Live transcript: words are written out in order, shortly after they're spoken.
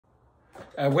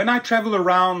When I travel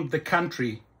around the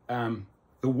country, the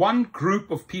one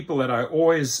group of people that I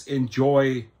always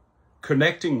enjoy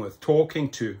connecting with, talking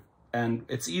to, and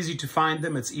it's easy to find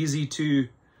them, it's easy to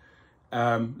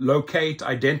locate,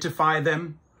 identify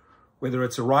them, whether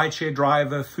it's a rideshare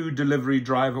driver, food delivery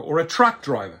driver, or a truck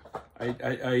driver.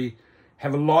 I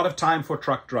have a lot of time for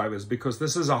truck drivers because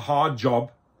this is a hard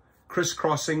job,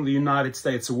 crisscrossing the United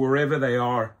States or wherever they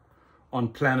are on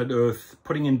planet Earth,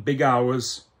 putting in big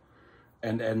hours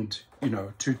and you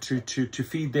know, to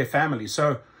feed their family.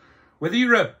 So whether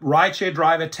you're a rideshare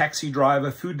driver, taxi driver,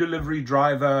 food delivery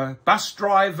driver, bus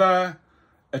driver,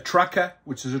 a trucker,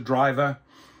 which is a driver,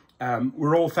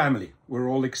 we're all family. We're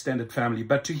all extended family.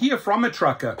 But to hear from a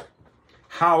trucker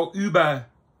how Uber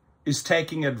is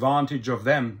taking advantage of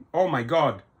them, oh my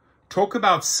God, talk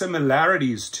about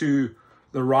similarities to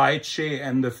the rideshare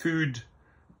and the food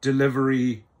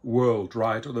delivery world,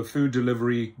 right? Or the food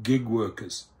delivery gig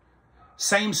workers.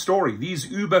 Same story. These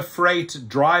Uberfreight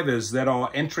drivers that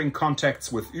are entering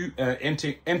contracts with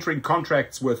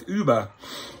Uber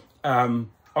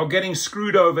are getting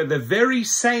screwed over the very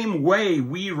same way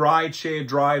we rideshare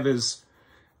drivers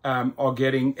are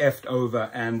getting effed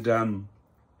over. And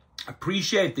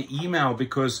appreciate the email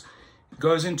because it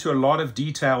goes into a lot of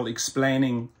detail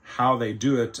explaining how they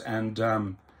do it. And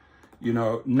you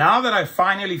know, now that I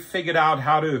finally figured out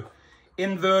how to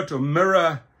invert or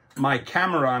mirror my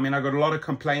camera, I mean, I got a lot of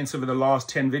complaints over the last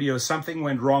 10 videos. Something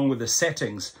went wrong with the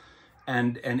settings,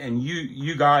 and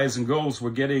you guys and girls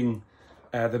were getting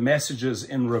the messages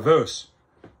in reverse.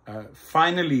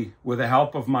 Finally, with the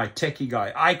help of my techie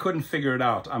guy, I couldn't figure it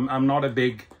out. I'm not a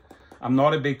big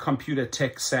computer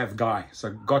tech sav guy, so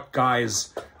I've got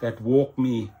guys that walk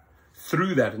me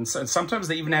through that, and sometimes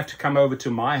they even have to come over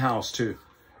to my house to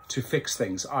fix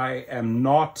things. I am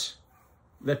not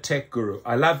the tech guru.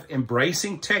 I love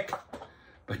embracing tech,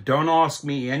 but don't ask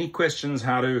me any questions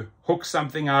how to hook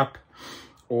something up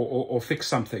or fix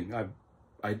something.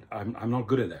 I'm not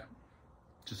good at that.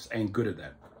 Just ain't good at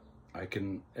that. I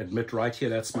can admit right here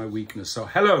that's my weakness. So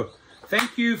hello,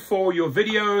 thank you for your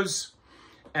videos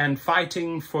and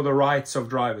fighting for the rights of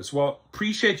drivers. Well,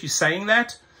 appreciate you saying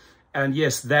that. And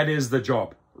yes, that is the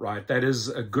job, right? That is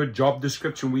a good job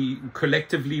description. We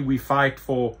collectively, we fight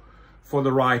for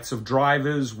the rights of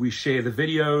drivers. We share the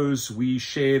videos, we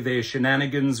share their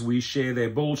shenanigans, we share their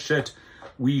bullshit,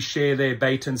 we share their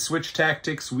bait and switch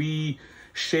tactics, we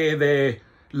share their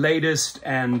latest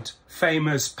and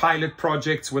famous pilot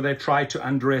projects where they try to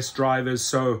undress drivers.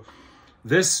 So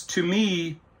this to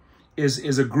me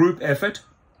is a group effort,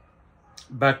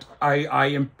 but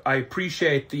I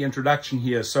appreciate the introduction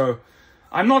here. So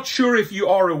I'm not sure if you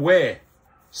are aware,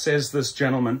 says this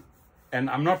gentleman, and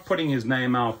I'm not putting his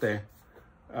name out there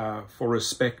for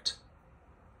respect.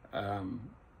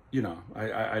 You know,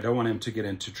 I don't want him to get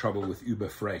into trouble with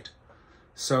Uberfreight.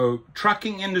 So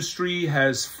trucking industry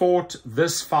has fought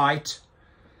this fight,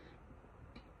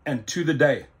 and to the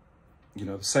day, you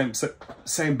know, the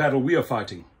same battle we are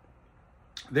fighting.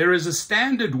 There is a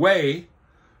standard way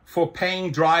for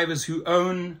paying drivers who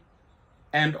own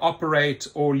and operate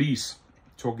or lease,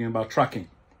 talking about trucking.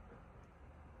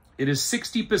 It is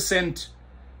 60%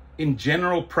 in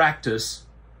general practice,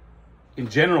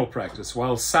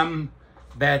 while some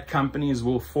bad companies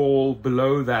will fall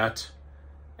below that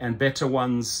and better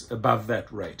ones above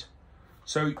that rate.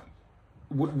 So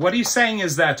what he's saying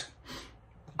is that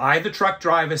I, the truck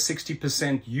driver,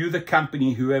 60%, you, the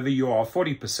company, whoever you are,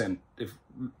 40%. If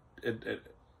the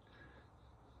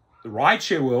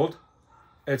rideshare world,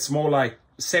 it's more like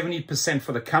 70%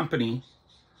 for the company,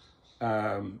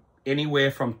 anywhere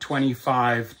from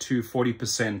 25 to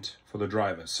 40% for the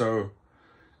driver. So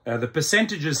the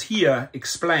percentages here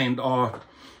explained are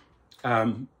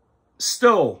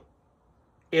still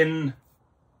in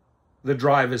the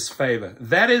driver's favor.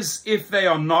 That is if they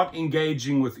are not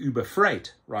engaging with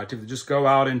Uberfreight, right? If they just go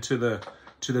out into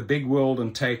the big world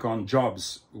and take on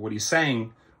jobs. What he's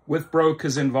saying, with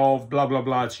brokers involved, blah, blah,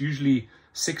 blah, it's usually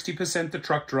 60% the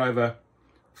truck driver,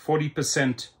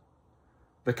 40%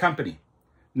 the company.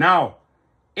 Now,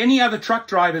 any other truck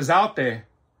drivers out there,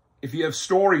 if you have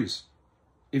stories,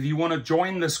 if you want to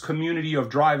join this community of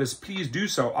drivers, please do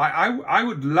so. I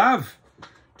would love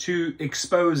to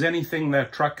expose anything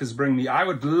that truckers bring me. I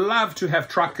would love to have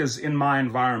truckers in my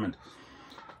environment.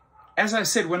 As I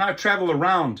said, when I travel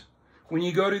around, when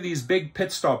you go to these big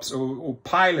pit stops or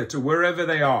Pilot or wherever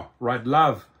they are, right,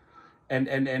 Love,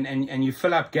 and you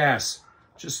fill up gas,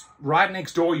 just right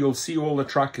next door, you'll see all the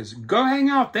truckers. Go hang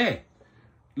out there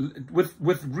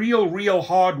with real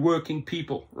hard-working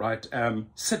people, right?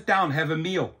 Sit down, have a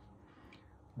meal,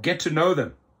 get to know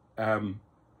them.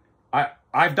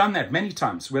 I've done that many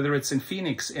times, whether it's in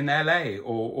Phoenix, in LA,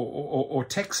 or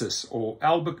Texas, or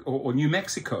Albuquerque, or New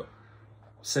Mexico.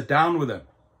 Sit down with them.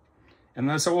 And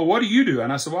they say, well, what do you do?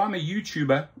 And I said, well, I'm a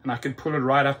YouTuber, and I can pull it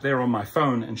right up there on my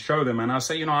phone and show them. And I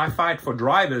say, you know, I fight for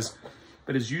drivers,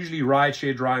 but it's usually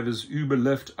rideshare drivers, Uber,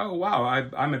 Lyft. Oh, wow,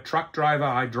 I'm a truck driver.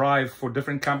 I drive for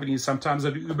different companies. Sometimes I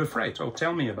do Uberfreight. Oh,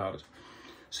 tell me about it.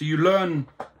 So you learn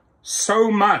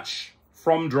so much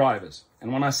from drivers.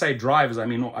 And when I say drivers, I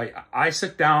mean, I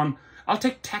sit down, I'll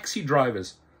take taxi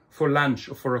drivers for lunch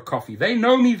or for a coffee. They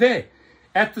know me there.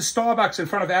 At the Starbucks in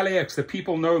front of LAX, the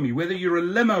people know me. Whether you're a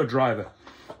limo driver,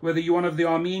 whether you're one of the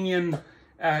Armenian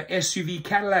SUV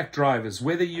Cadillac drivers,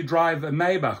 whether you drive a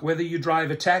Maybach, whether you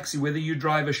drive a taxi, whether you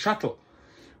drive a shuttle,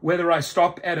 whether I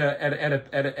stop at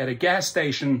a gas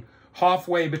station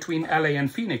halfway between LA and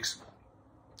Phoenix,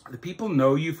 the people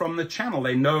know you from the channel.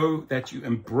 They know that you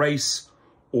embrace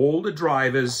all the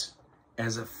drivers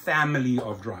as a family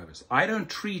of drivers. I don't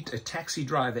treat a taxi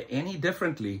driver any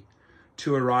differently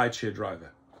to a rideshare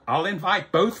driver. I'll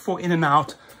invite both for in and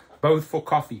out, both for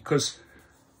coffee, because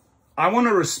I want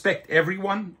to respect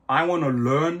everyone. I want to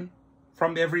learn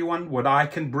from everyone. What I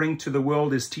can bring to the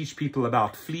world is teach people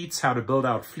about fleets, how to build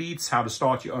out fleets, how to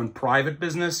start your own private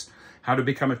business, how to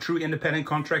become a true independent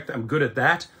contractor. I'm good at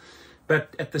that.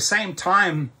 But at the same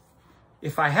time,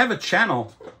 if I have a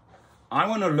channel, I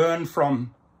want to learn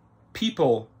from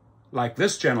people like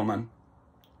this gentleman.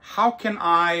 How can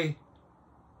I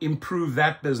improve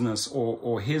that business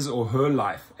or his or her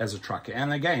life as a trucker?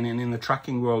 And again, in the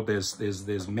trucking world,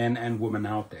 there's men and women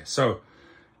out there. So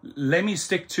let me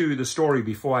stick to the story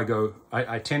before I go.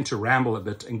 I tend to ramble a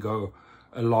bit and go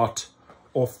a lot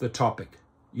off the topic.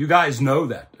 You guys know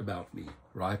that about me,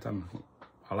 right?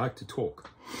 I like to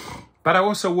talk, but I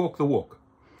also walk the walk.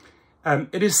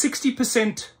 It is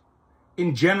 60%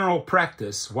 in general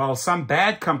practice, while some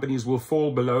bad companies will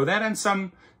fall below that and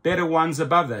some better ones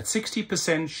above that.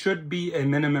 60% should be a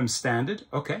minimum standard.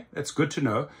 Okay, that's good to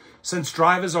know, since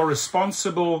drivers are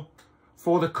responsible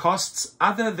for the costs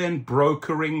other than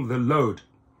brokering the load.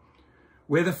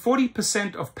 Where the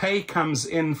 40% of pay comes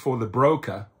in for the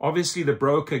broker, obviously the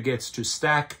broker gets to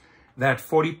stack that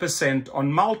 40%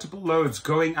 on multiple loads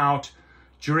going out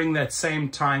during that same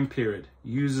time period.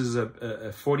 Uses a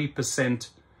 40%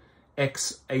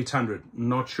 X 800.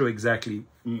 Not sure exactly.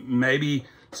 Maybe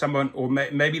someone, or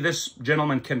maybe this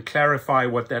gentleman can clarify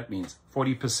what that means.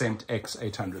 40% X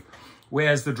 800.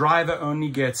 Whereas the driver only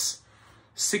gets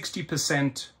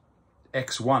 60%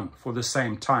 X1 for the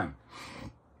same time.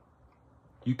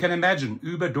 You can imagine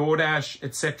Uber, DoorDash,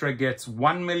 etc. gets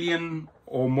 1 million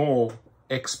or more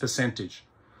X percentage.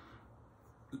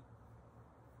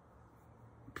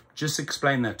 Just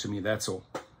explain that to me, that's all.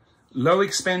 Low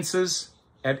expenses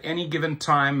at any given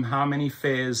time, how many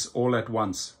fares all at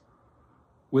once?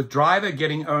 With driver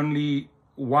getting only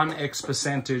 1X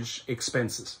percentage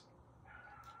expenses.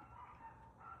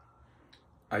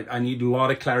 I need a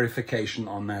lot of clarification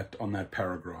on that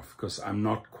paragraph, because I'm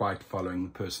not quite following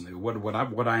personally.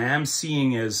 What I am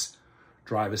seeing is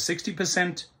driver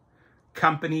 60%,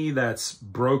 company that's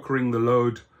brokering the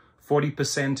load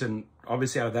 40%, and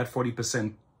obviously out of that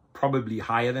 40%, probably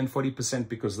higher than 40%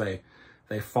 because they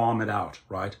farm it out,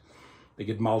 right? They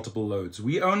get multiple loads.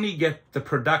 We only get the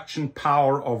production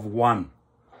power of one,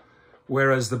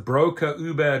 whereas the broker,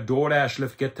 Uber, DoorDash,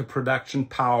 Lyft get the production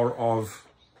power of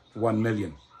 1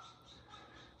 million.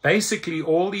 Basically,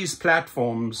 all these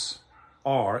platforms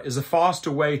is a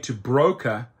faster way to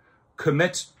broker,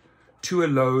 commit to a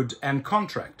load and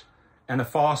contract, and a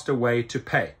faster way to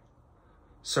pay.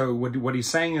 So what he's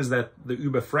saying is that the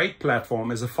Uberfreight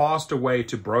platform is a faster way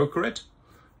to broker it,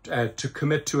 to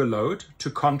commit to a load, to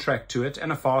contract to it,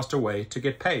 and a faster way to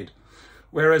get paid.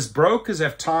 Whereas brokers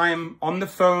have time on the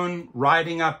phone,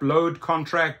 writing up load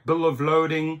contract, bill of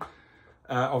loading,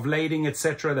 of lading,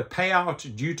 etc. The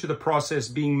payout due to the process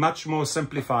being much more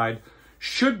simplified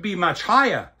should be much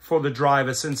higher for the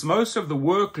driver, since most of the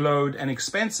workload and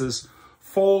expenses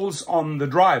falls on the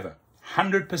driver.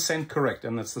 100% correct.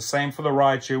 And it's the same for the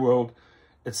rideshare world.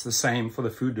 It's the same for the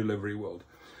food delivery world.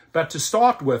 But to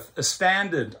start with, a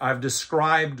standard, I've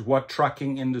described what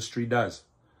trucking industry does.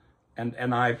 And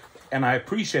I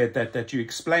appreciate that you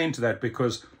explained that,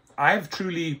 because I've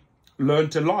truly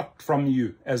learned a lot from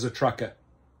you as a trucker.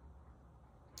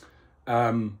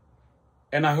 And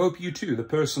I hope you too, the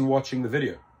person watching the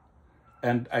video.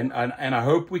 And I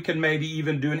hope we can maybe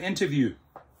even do an interview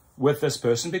with this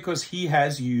person, because he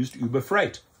has used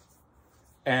Uberfreight.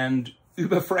 And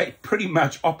Uberfreight pretty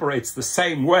much operates the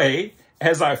same way,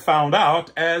 as I found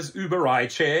out, as Uber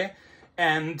Rideshare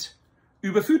and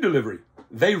Uber Food Delivery.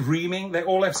 They reaming, they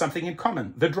all have something in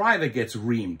common. The driver gets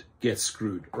reamed, gets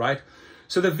screwed, right?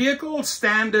 So the vehicle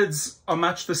standards are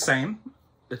much the same.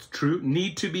 It's true.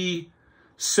 Need to be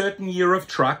certain year of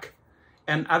truck,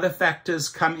 and other factors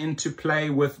come into play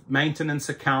with maintenance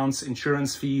accounts,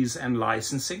 insurance fees, and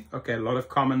licensing. Okay, a lot of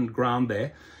common ground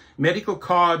there. Medical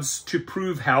cards to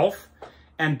prove health,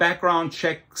 and background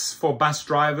checks for bus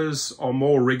drivers are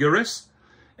more rigorous,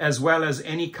 as well as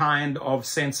any kind of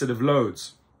sensitive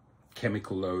loads,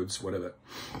 chemical loads, whatever.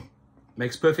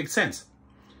 Makes perfect sense.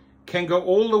 Can go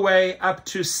all the way up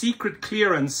to secret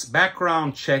clearance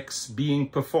background checks being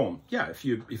performed. Yeah, if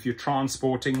you're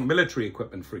transporting military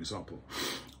equipment, for example.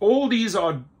 All these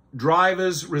are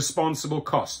drivers' responsible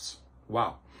costs.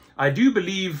 Wow. I do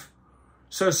believe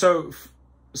so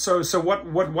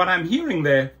what I'm hearing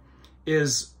there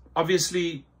is,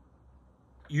 obviously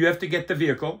you have to get the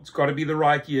vehicle. It's got to be the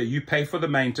right year. You pay for the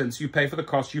maintenance, you pay for the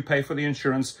cost, you pay for the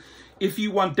insurance. If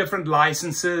you want different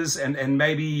licenses and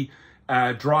maybe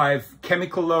drive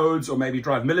chemical loads or maybe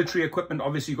drive military equipment,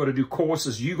 obviously you've got to do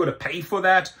courses. You've got to pay for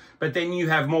that, but then you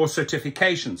have more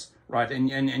certifications, right?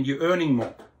 And you're earning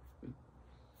more.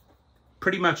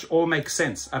 Pretty much all makes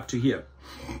sense up to here.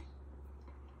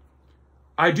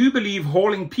 I do believe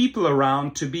hauling people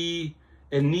around to be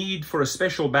a need for a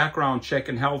special background check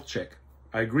and health check.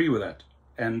 I agree with that.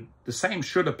 And the same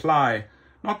should apply.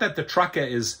 Not that the trucker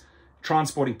is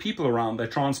transporting people around, they're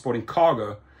transporting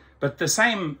cargo, but the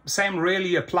same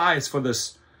really applies for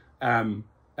this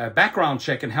background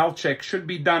check and health check should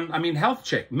be done. I mean, health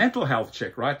check, mental health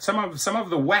check, right? Some of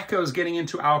the wackos getting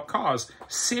into our cars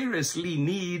seriously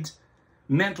need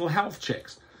mental health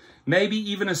checks. Maybe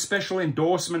even a special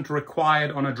endorsement required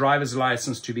on a driver's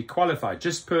license to be qualified.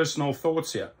 Just personal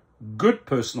thoughts here. Good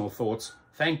personal thoughts.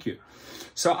 Thank you.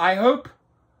 So I hope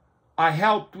I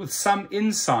helped with some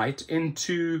insight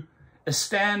into a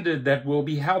standard that will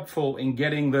be helpful in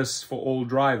getting this for all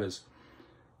drivers.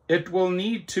 It will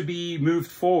need to be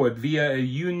moved forward via a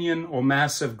union or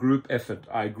massive group effort.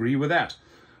 I agree with that.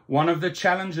 One of the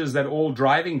challenges that all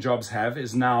driving jobs have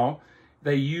is now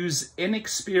they use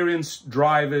inexperienced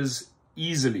drivers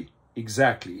easily.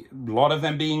 Exactly. A lot of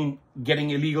them getting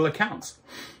illegal accounts.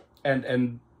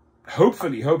 And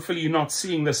hopefully you're not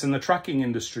seeing this in the trucking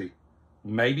industry.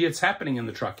 Maybe it's happening in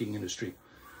the trucking industry.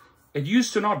 It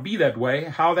used to not be that way.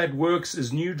 How that works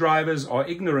is new drivers are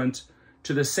ignorant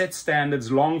to the set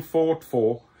standards long fought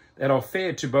for that are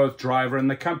fair to both driver and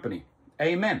the company.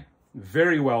 Amen.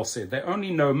 Very well said. They only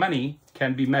know money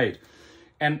can be made.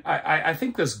 And I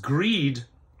think this greed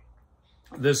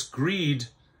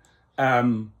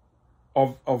of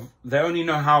they only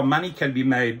know how money can be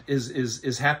made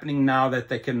is happening now that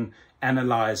they can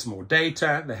analyze more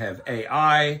data. They have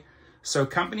AI. So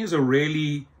companies are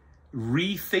really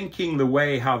rethinking the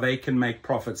way how they can make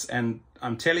profits. And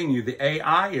I'm telling you, the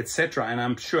AI, etc., and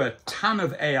I'm sure a ton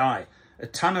of AI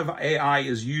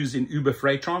is used in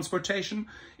Uberfreight transportation,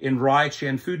 in rideshare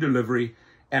and food delivery,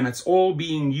 and it's all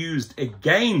being used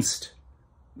against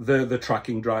the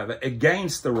trucking driver,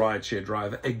 against the rideshare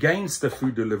driver, against the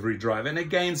food delivery driver, and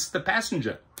against the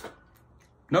passenger.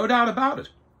 No doubt about it.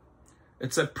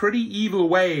 It's a pretty evil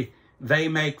way they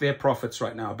make their profits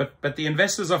right now. But the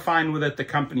investors are fine with it. The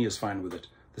company is fine with it.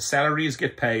 The salaries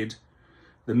get paid.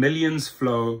 The millions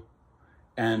flow.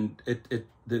 And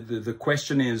the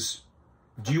question is,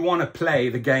 do you want to play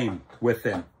the game with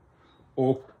them?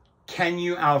 Or can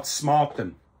you outsmart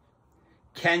them?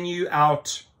 Can you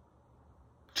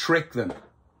out-trick them?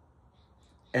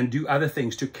 And do other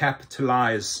things to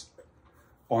capitalize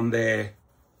on their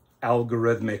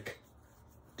algorithmic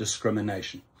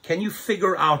discrimination? Can you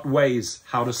figure out ways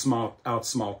how to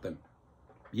outsmart them?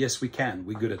 Yes, we can.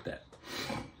 We're good at that.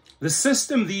 The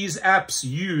system these apps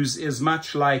use is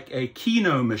much like a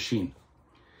Keno machine.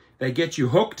 They get you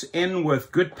hooked in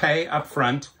with good pay up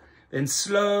front, then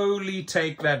slowly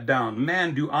take that down.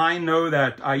 Man, do I know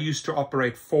that. I used to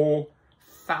operate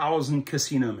 4,000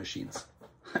 casino machines,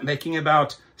 making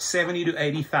about 70 to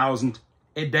 80,000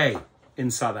 a day in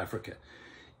South Africa.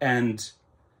 And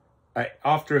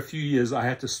after a few years, I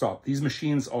had to stop. These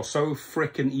machines are so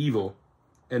freaking evil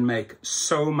and make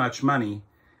so much money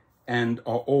and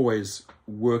are always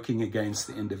working against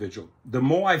the individual. The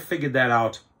more I figured that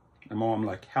out, the more I'm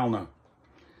like, hell no.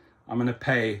 I'm going to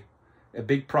pay a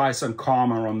big price on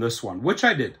karma on this one, which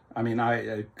I did. I mean,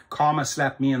 karma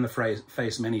slapped me in the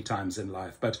face many times in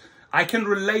life, but I can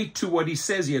relate to what he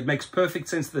says here. It makes perfect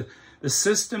sense. The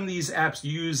system these apps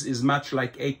use is much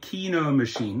like a Keno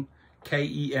machine,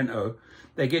 K-E-N-O.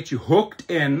 They get you hooked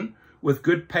in with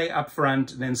good pay up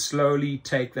front, then slowly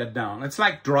take that down. It's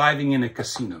like driving in a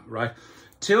casino, right?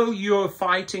 till you're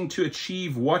fighting to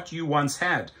achieve what you once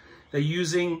had. They're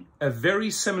using a very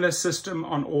similar system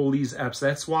on all these apps.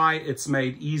 That's why it's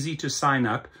made easy to sign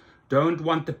up. Don't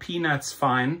want the peanuts,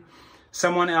 fine.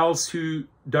 Someone else who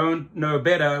don't know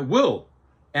better will,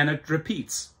 and it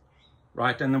repeats,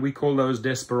 right? And then we call those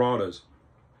desperados.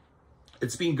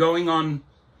 It's been going on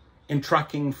in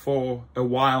trucking for a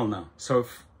while now. So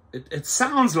it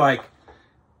sounds like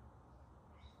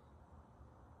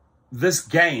this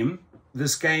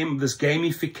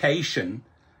gamification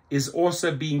is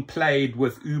also being played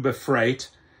with Uberfreight,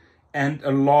 and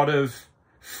a lot of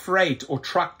freight or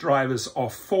truck drivers are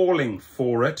falling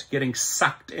for it, getting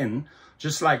sucked in,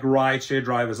 just like rideshare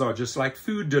drivers are, just like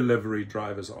food delivery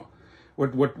drivers are.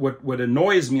 What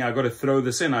annoys me, I got to throw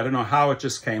this in, I don't know how it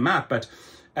just came up, but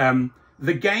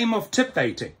the game of tip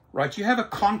baiting, right? You have a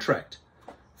contract.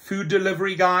 Food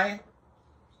delivery guy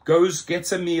goes,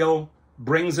 gets a meal,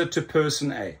 brings it to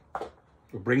person A,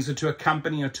 or brings it to a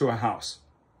company or to a house.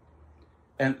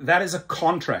 And that is a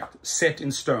contract set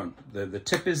in stone. The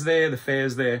tip is there, the fare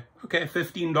is there. Okay,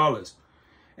 $15.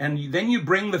 And then you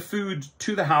bring the food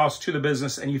to the house, to the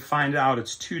business, and you find out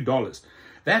it's $2.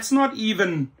 That's not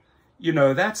even, you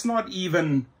know, that's not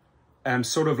even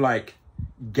sort of like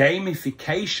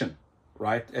gamification,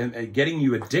 right? And getting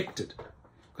you addicted.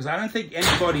 Because I don't think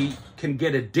anybody can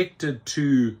get addicted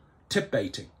to tip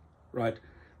baiting, right?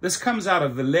 This comes out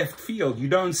of the left field. You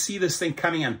don't see this thing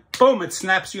coming in. Boom, it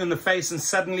snaps you in the face, and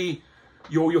suddenly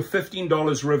your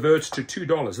 $15 reverts to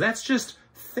 $2. That's just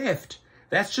theft.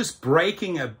 That's just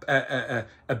breaking a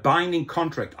binding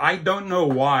contract. I don't know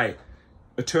why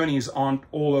attorneys aren't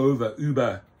all over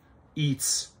Uber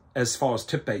Eats as far as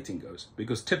tip baiting goes.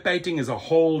 Because tip baiting is a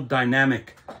whole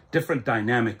dynamic, different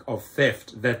dynamic of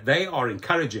theft that they are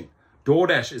encouraging.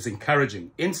 DoorDash is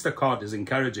encouraging. Instacart is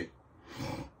encouraging.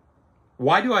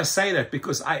 Why do I say that?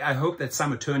 Because I hope that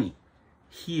some attorney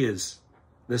hears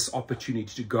this opportunity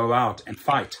to go out and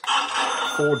fight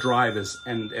for drivers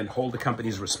and hold the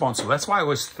companies responsible. That's why I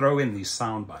always throw in these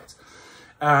sound bites.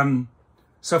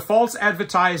 So false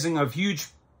advertising of huge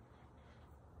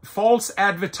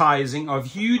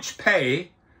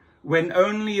pay when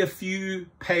only a few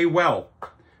pay well.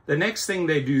 The next thing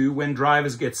they do when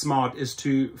drivers get smart is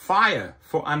to fire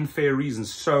for unfair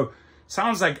reasons. So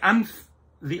sounds like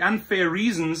the unfair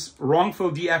reasons,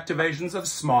 wrongful deactivations of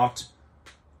smart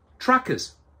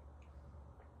truckers.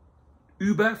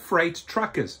 Uber freight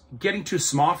truckers. Getting too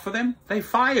smart for them, they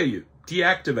fire you.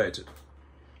 Deactivated.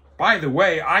 By the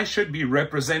way, I should be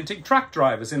representing truck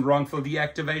drivers in wrongful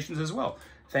deactivations as well.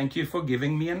 Thank you for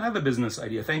giving me another business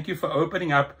idea. Thank you for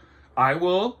opening up. I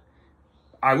will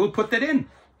put that in.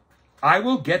 I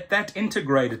will get that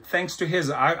integrated. Thanks to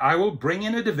his, I will bring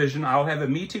in a division. I'll have a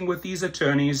meeting with these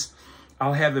attorneys.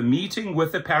 I'll have a meeting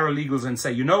with the paralegals and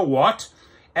say, you know what?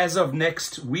 As of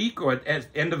next week or at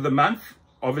end of the month,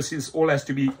 obviously this all has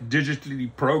to be digitally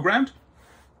programmed.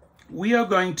 We are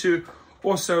going to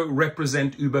also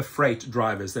represent Uber freight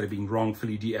drivers that are being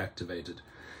wrongfully deactivated.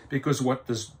 Because what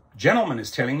this gentleman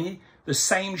is telling me, the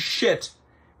same shit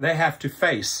they have to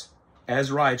face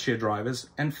as rideshare drivers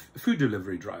and food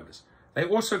delivery drivers. They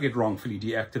also get wrongfully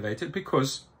deactivated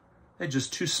because they're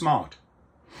just too smart.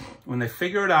 When they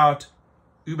figure it out,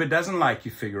 Uber doesn't like you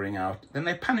figuring out, then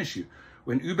they punish you.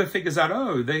 When Uber figures out,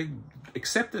 oh, the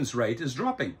acceptance rate is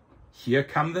dropping, here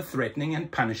come the threatening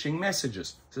and punishing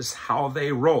messages. This is how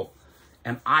they roll.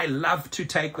 And I love to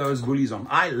take those bullies on.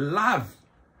 I love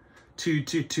to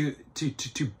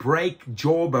break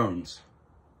jawbones,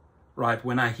 right?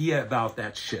 When I hear about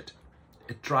that shit,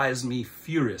 it drives me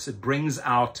furious. It brings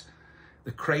out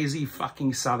the crazy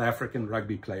fucking South African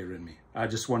rugby player in me. I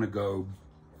just want to go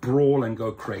brawl and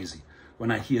go crazy when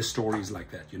I hear stories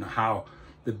like that. You know, how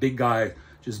the big guy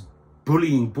just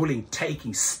bullying,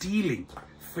 taking, stealing,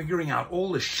 figuring out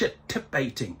all the shit, tip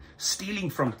baiting,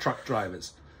 stealing from truck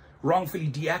drivers, wrongfully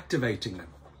deactivating them.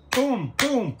 Boom,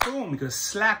 boom, boom. You're going to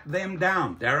slap them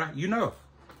down. Dara, you know.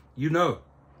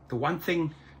 The one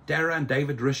thing Dara and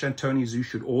David, Rish and Tony Zoo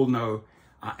should all know,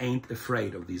 I ain't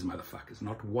afraid of these motherfuckers.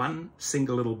 Not one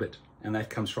single little bit. And that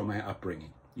comes from my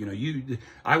upbringing. You know,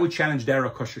 I would challenge Dara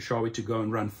Koshashawi to go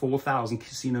and run 4,000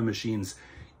 casino machines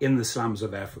in the slums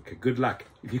of Africa. Good luck.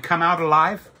 If you come out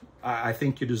alive, I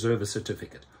think you deserve a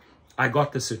certificate. I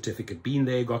got the certificate. Been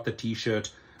there, got the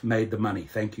t-shirt, made the money.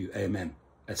 Thank you. Amen.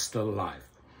 It's still alive.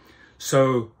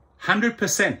 So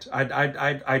 100%,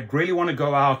 I'd really want to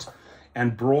go out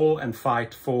and brawl and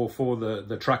fight for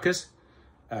the truckers.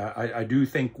 I do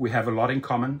think we have a lot in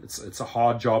common. It's a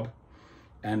hard job,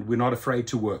 and we're not afraid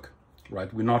to work.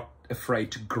 Right? We're not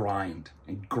afraid to grind.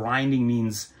 And grinding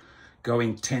means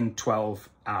going 10, 12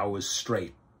 hours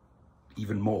straight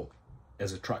even more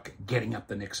as a trucker, getting up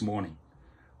the next morning,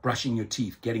 brushing your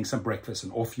teeth, getting some breakfast,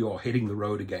 and off you are heading the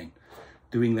road again,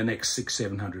 doing the next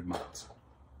 600-700 miles.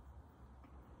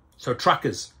 So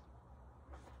truckers,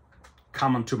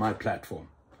 come onto my platform,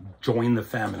 join the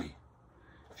family.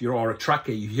 If you are a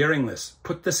trucker, you're hearing this,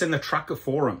 put this in the trucker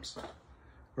forums,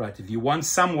 right? If you want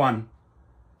someone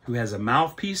who has a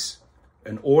mouthpiece,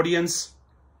 an audience,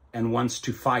 and wants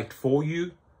to fight for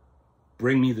you,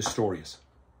 bring me the stories,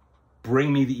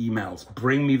 bring me the emails,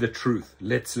 bring me the truth.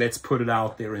 Let's put it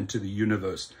out there into the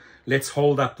universe. Let's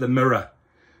hold up the mirror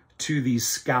to these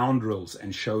scoundrels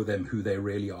and show them who they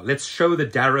really are. Let's show the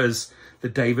Darras, the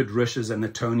David Rishes, and the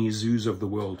Tony Zoos of the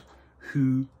world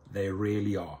who they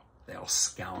really are. They are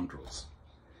scoundrels,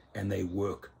 and they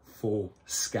work for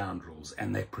scoundrels,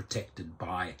 and they're protected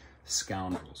by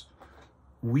scoundrels.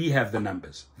 We have the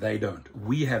numbers, they don't.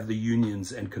 We have the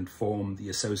unions and can form the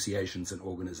associations and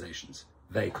organizations.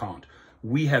 They can't.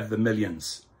 We have the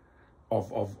millions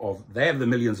they have the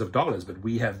millions of dollars, but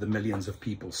we have the millions of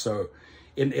people. So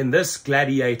in this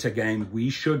gladiator game, we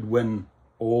should win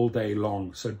all day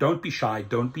long. So don't be shy,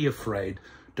 don't be afraid,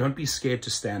 don't be scared to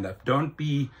stand up, don't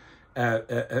be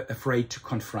afraid to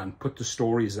confront. Put the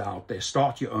stories out there,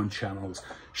 start your own channels,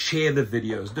 share the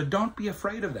videos. Don't be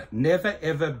afraid of that. Never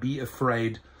ever be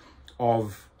afraid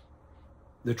of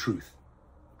the truth.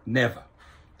 Never.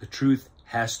 The truth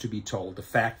has to be told. The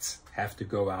facts have to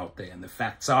go out there, and the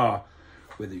facts are,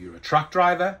 whether you're a truck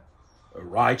driver, a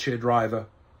rideshare driver,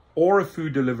 or a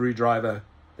food delivery driver,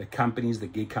 the companies, the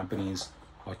gig companies,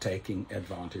 are taking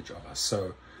advantage of us. So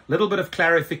a little bit of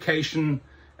clarification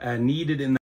needed in